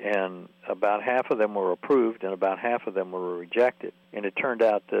ID. And about half of them were approved and about half of them were rejected. And it turned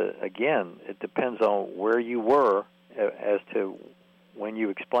out that, again, it depends on where you were as to when you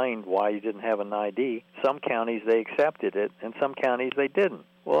explained why you didn't have an ID. Some counties, they accepted it, and some counties, they didn't.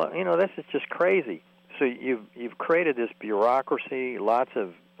 Well, this is just crazy. So you've created this bureaucracy, lots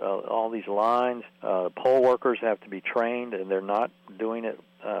of all these lines. Poll workers have to be trained, and they're not doing it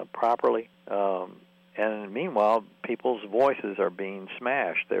properly. And meanwhile, people's voices are being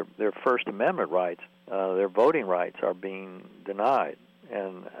smashed. Their First Amendment rights, their voting rights, are being denied.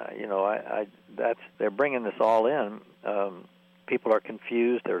 And they're bringing this all in. People are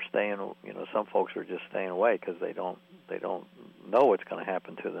confused. They're staying. Some folks are just staying away because they don't know what's going to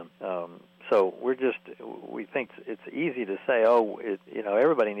happen to them. So we think it's easy to say,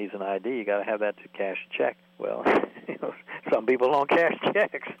 everybody needs an ID. You got to have that to cash a check. Well, some people don't cash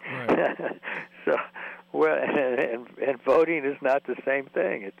checks. Right. So, and voting is not the same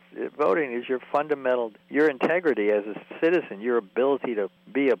thing. Voting is your integrity as a citizen, your ability to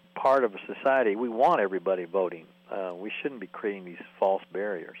be a part of a society. We want everybody voting. We shouldn't be creating these false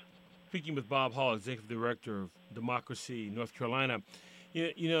barriers. Speaking with Bob Hall, Executive Director of Democracy North Carolina,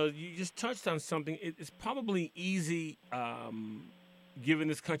 you just touched on something. It's probably easy, given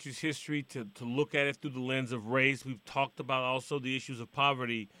this country's history, to look at it through the lens of race. We've talked about also the issues of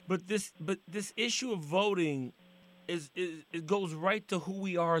poverty, but this issue of voting it goes right to who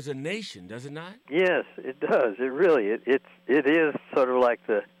we are as a nation, does it not? Yes, it does. It really it is sort of like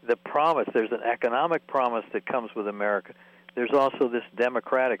the promise. There's an economic promise that comes with America. There's also this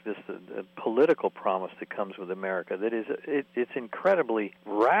democratic, this political promise that comes with America. That is, it's incredibly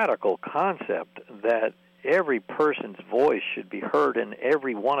radical concept that every person's voice should be heard and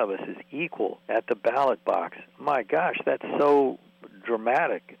every one of us is equal at the ballot box. My gosh, that's so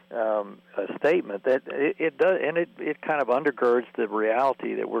dramatic a statement that it does, and it kind of undergirds the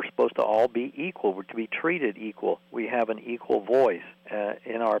reality that we're supposed to all be equal. We're to be treated equal. We have an equal voice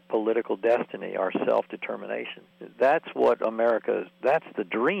in our political destiny, our self-determination. That's what America, that's the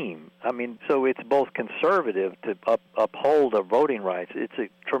dream. I mean, so it's both conservative to uphold our voting rights. It's a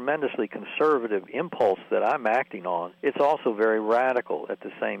tremendously conservative impulse that I'm acting on. It's also very radical at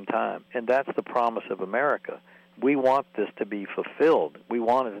the same time, and that's the promise of America. We want this to be fulfilled. We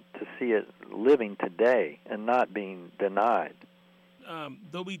want to see it living today and not being denied.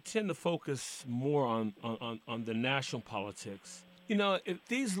 Though we tend to focus more on the national politics, if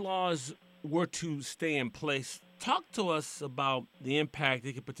these laws were to stay in place, talk to us about the impact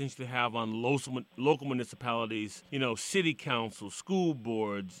they could potentially have on local municipalities, city councils, school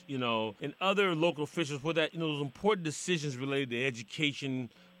boards, and other local officials where those important decisions related to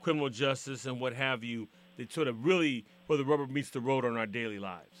education, criminal justice, and what have you, that sort of really where the rubber meets the road on our daily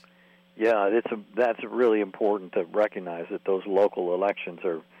lives. Yeah, that's really important to recognize that those local elections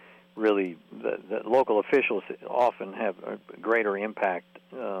are really the local officials often have a greater impact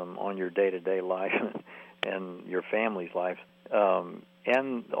on your day-to-day life and your family's life.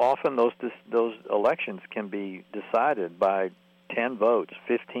 And often those elections can be decided by 10 votes,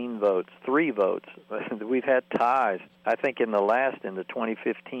 15 votes, 3 votes. We've had ties. I think in the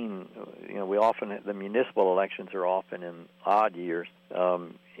 2015, the municipal elections are often in odd years.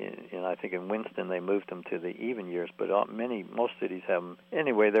 And I think in Winston they moved them to the even years, but most cities have them.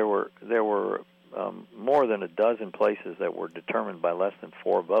 Anyway, there were more than a dozen places that were determined by less than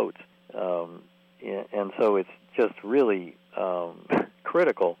 4 votes. And so it's just really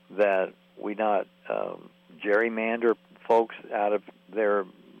critical that we not gerrymander folks out of their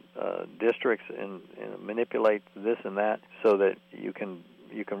districts and manipulate this and that, so that you can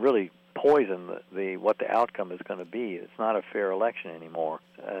really poison what the outcome is going to be. It's not a fair election anymore,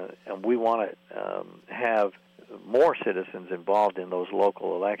 and we want to have more citizens involved in those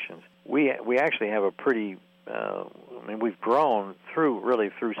local elections. We actually have a pretty we've grown through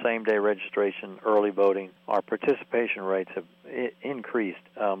same-day registration, early voting. Our participation rates have increased,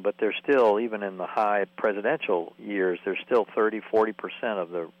 but there's still, even in the high presidential years, there's still 30-40%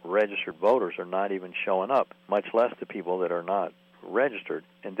 of the registered voters are not even showing up, much less the people that are not registered.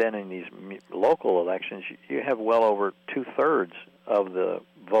 And then in these local elections, you have well over 2/3 of the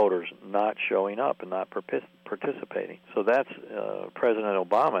voters not showing up and not participating. So that's President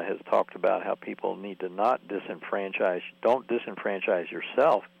Obama has talked about how people need to not don't disenfranchise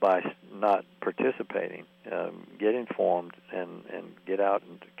yourself by not participating. Get informed and get out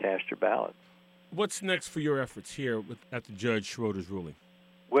and cast your ballot. What's next for your efforts here after Judge Schroeder's ruling?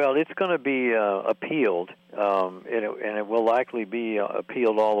 Well, it's going to be appealed, and it will likely be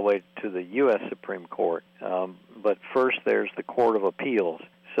appealed all the way to the U.S. Supreme Court. But first, there's the Court of Appeals.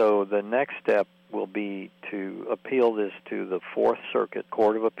 So the next step will be to appeal this to the Fourth Circuit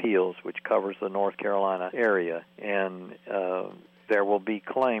Court of Appeals, which covers the North Carolina area. And there will be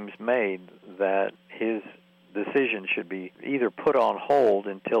claims made that his decision should be either put on hold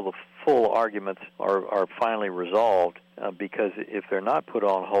until the full arguments are finally resolved, because if they're not put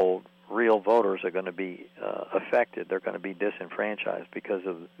on hold, real voters are going to be affected. They're going to be disenfranchised because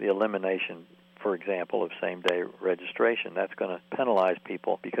of the elimination, for example, of same-day registration. That's going to penalize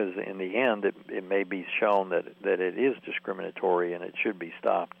people, because in the end it may be shown that it is discriminatory and it should be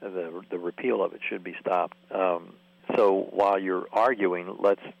stopped. The repeal of it should be stopped. So while you're arguing,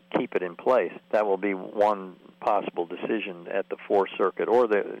 let's keep it in place. That will be one possible decision at the Fourth Circuit, or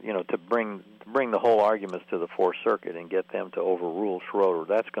to bring the whole arguments to the Fourth Circuit and get them to overrule Schroeder.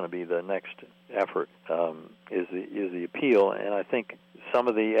 That's going to be the next effort. Is the appeal, and I think some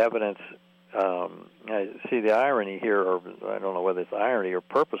of the evidence. I see the irony here, or I don't know whether it's irony or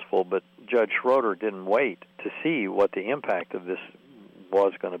purposeful, but Judge Schroeder didn't wait to see what the impact of this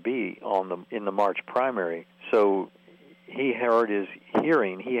was going to be in the March primary. So he heard his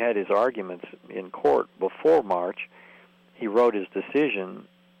hearing. He had his arguments in court before March. He wrote his decision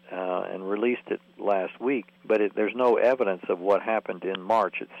and released it last week, but there's no evidence of what happened in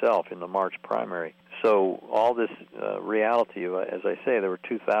March itself, in the March primary. So all this reality, as I say, there were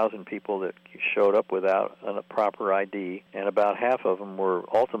 2,000 people that showed up without a proper ID, and about half of them were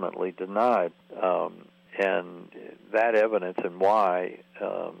ultimately denied. And that evidence and why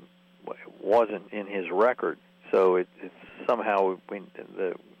wasn't in his record. So it's somehow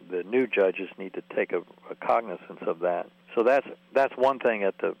the new judges need to take a cognizance of that. So that's one thing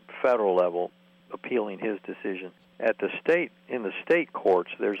at the federal level, appealing his decision. In the state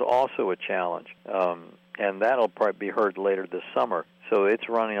courts, there's also a challenge, and that'll probably be heard later this summer. So it's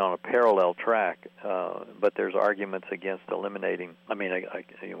running on a parallel track, but there's arguments against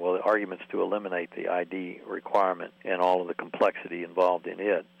arguments to eliminate the ID requirement and all of the complexity involved in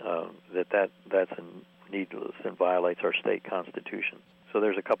it. That's needless and violates our state constitution. So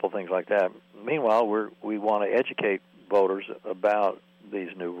there's a couple things like that. Meanwhile, we want to educate voters about these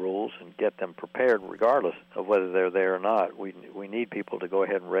new rules and get them prepared regardless of whether they're there or not. We need people to go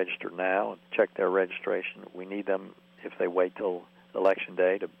ahead and register now and check their registration. We need them, if they wait till Election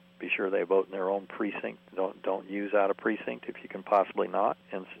Day, to be sure they vote in their own precinct. Don't use out of precinct if you can possibly not,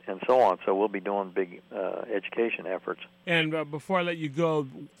 and so on. So we'll be doing big education efforts. And before I let you go,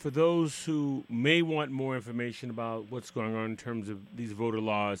 for those who may want more information about what's going on in terms of these voter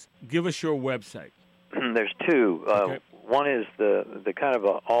laws, give us your website. There's two. Okay. One is the kind of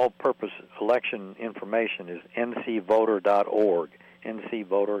all-purpose election information is ncvoter.org,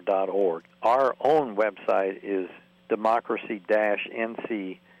 ncvoter.org. Our own website is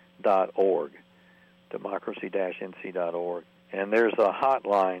democracy-nc.org, democracy-nc.org. And there's a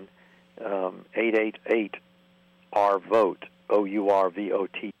hotline, 888-RVOTE,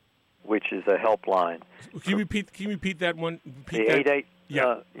 OURVOTE. which is a helpline. Can you repeat that one? Repeat The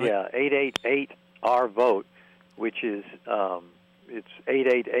that? 888 our vote, which is it's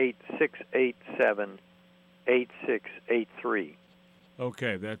 888-687-8683.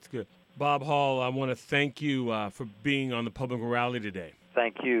 Okay, that's good. Bob Hall, I want to thank you for being on the Public Rally today.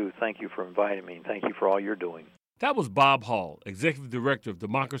 Thank you for inviting me, and thank you for all you're doing. That was Bob Hall, Executive Director of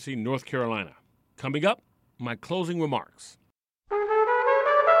Democracy North Carolina. Coming up, my closing remarks.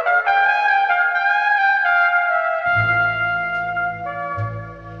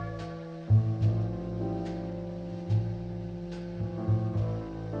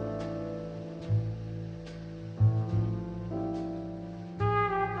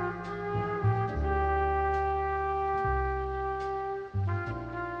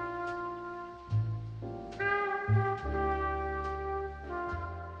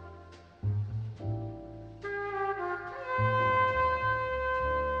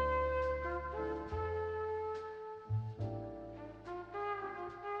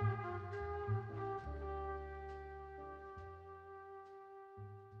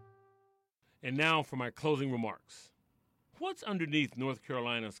 And now for my closing remarks. What's underneath North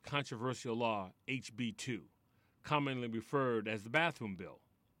Carolina's controversial law, HB 2, commonly referred as the bathroom bill?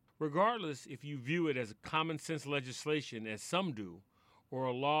 Regardless if you view it as common sense legislation, as some do, or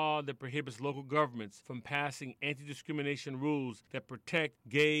a law that prohibits local governments from passing anti-discrimination rules that protect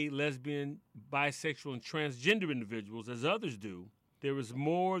gay, lesbian, bisexual, and transgender individuals, as others do, there is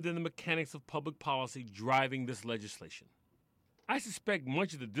more than the mechanics of public policy driving this legislation. I suspect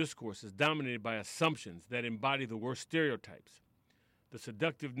much of the discourse is dominated by assumptions that embody the worst stereotypes. The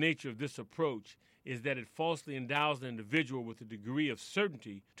seductive nature of this approach is that it falsely endows an individual with a degree of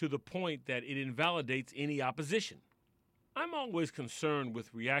certainty to the point that it invalidates any opposition. I'm always concerned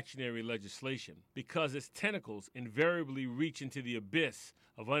with reactionary legislation because its tentacles invariably reach into the abyss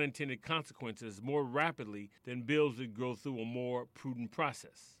of unintended consequences more rapidly than bills that go through a more prudent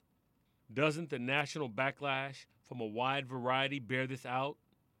process. Doesn't the national backlash from a wide variety bear this out?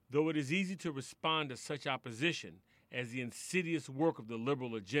 Though it is easy to respond to such opposition as the insidious work of the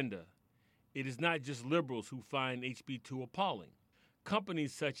liberal agenda, it is not just liberals who find HB 2 appalling.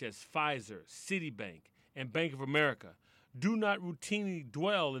 Companies such as Pfizer, Citibank, and Bank of America do not routinely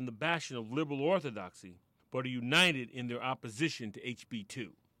dwell in the bastion of liberal orthodoxy, but are united in their opposition to HB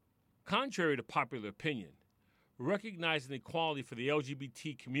 2. Contrary to popular opinion, recognizing equality for the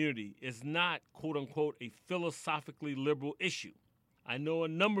LGBT community is not, quote-unquote, a philosophically liberal issue. I know a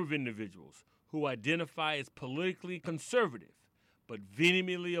number of individuals who identify as politically conservative but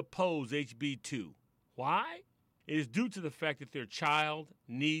vehemently oppose HB 2. Why? It is due to the fact that their child,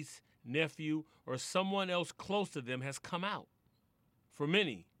 niece, nephew, or someone else close to them has come out. For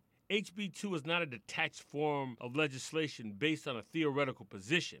many, HB 2 is not a detached form of legislation based on a theoretical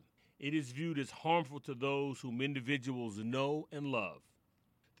position. It is viewed as harmful to those whom individuals know and love.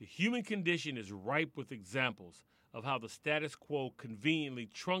 The human condition is ripe with examples of how the status quo conveniently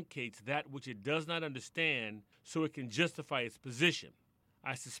truncates that which it does not understand so it can justify its position.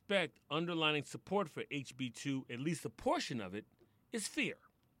 I suspect underlying support for HB 2, at least a portion of it, is fear.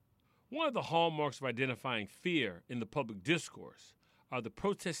 One of the hallmarks of identifying fear in the public discourse are the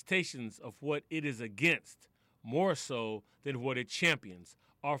protestations of what it is against, more so than what it champions,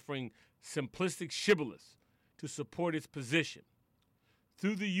 offering simplistic shibboleths to support its position.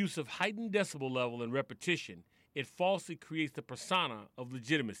 Through the use of heightened decibel level and repetition, it falsely creates the persona of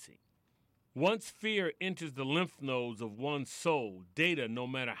legitimacy. Once fear enters the lymph nodes of one's soul, data, no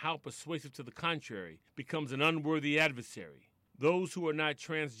matter how persuasive to the contrary, becomes an unworthy adversary. Those who are not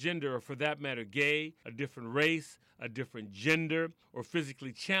transgender, or for that matter gay, a different race, a different gender, or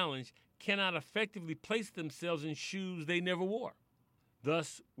physically challenged, cannot effectively place themselves in shoes they never wore.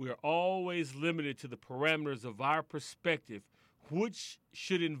 Thus, we are always limited to the parameters of our perspective, which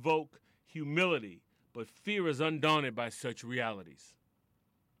should invoke humility, but fear is undaunted by such realities.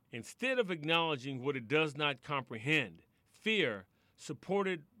 Instead of acknowledging what it does not comprehend, fear,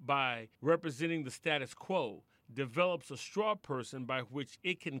 supported by representing the status quo, develops a straw person by which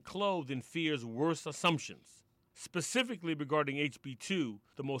it can clothe in fear's worst assumptions. Specifically regarding HB 2,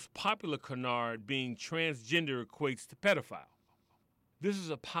 the most popular canard being transgender equates to pedophile. This is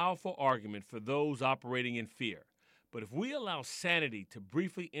a powerful argument for those operating in fear. But if we allow sanity to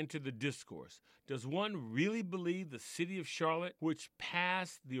briefly enter the discourse, does one really believe the city of Charlotte, which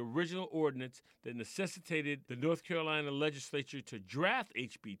passed the original ordinance that necessitated the North Carolina legislature to draft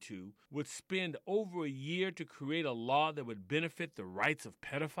HB 2, would spend over a year to create a law that would benefit the rights of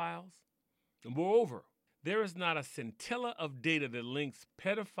pedophiles? And moreover, there is not a scintilla of data that links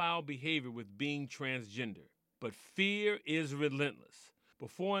pedophile behavior with being transgender. But fear is relentless.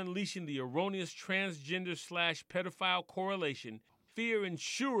 Before unleashing the erroneous transgender/pedophile correlation, fear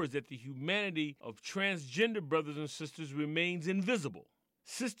ensures that the humanity of transgender brothers and sisters remains invisible.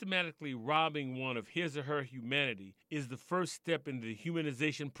 Systematically robbing one of his or her humanity is the first step in the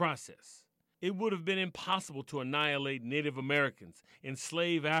humanization process. It would have been impossible to annihilate Native Americans,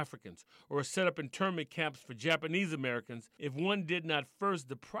 enslave Africans, or set up internment camps for Japanese Americans if one did not first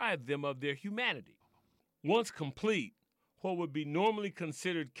deprive them of their humanity. Once complete, what would be normally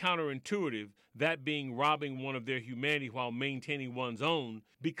considered counterintuitive, that being robbing one of their humanity while maintaining one's own,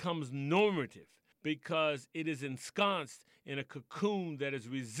 becomes normative because it is ensconced in a cocoon that is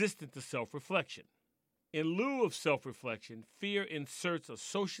resistant to self-reflection. In lieu of self-reflection, fear inserts a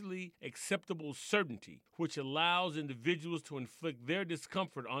socially acceptable certainty which allows individuals to inflict their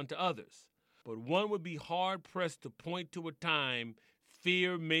discomfort onto others. But one would be hard-pressed to point to a time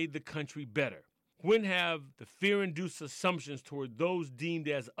fear made the country better. When have the fear-induced assumptions toward those deemed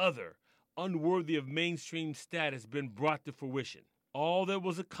as other, unworthy of mainstream status, been brought to fruition? All that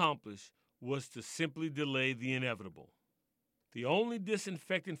was accomplished was to simply delay the inevitable. The only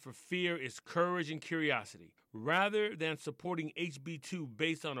disinfectant for fear is courage and curiosity. Rather than supporting HB2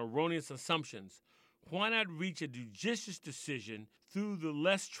 based on erroneous assumptions, why not reach a judicious decision through the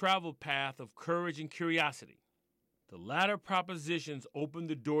less traveled path of courage and curiosity? The latter propositions open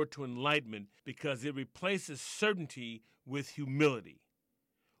the door to enlightenment because it replaces certainty with humility.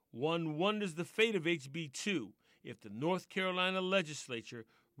 One wonders the fate of HB2 if the North Carolina legislature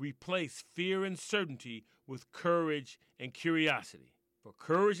replaced fear and certainty with courage and curiosity. For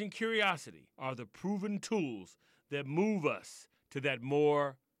courage and curiosity are the proven tools that move us to that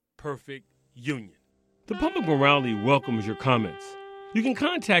more perfect union. The Public Morality welcomes your comments. You can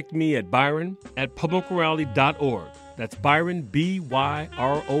contact me at byron@publicmorality.org. That's Byron, BYRON,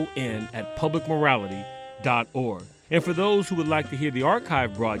 @publicmorality.org. And for those who would like to hear the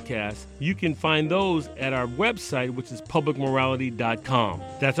archive broadcasts, you can find those at our website, which is publicmorality.com.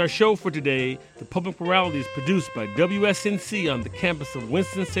 That's our show for today. The Public Morality is produced by WSNC on the campus of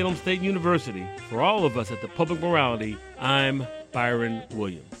Winston-Salem State University. For all of us at the Public Morality, I'm Byron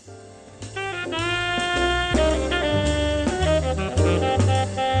Williams.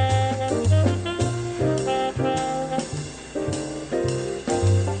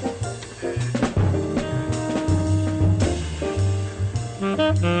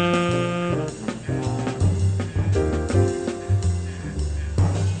 Mm-hmm.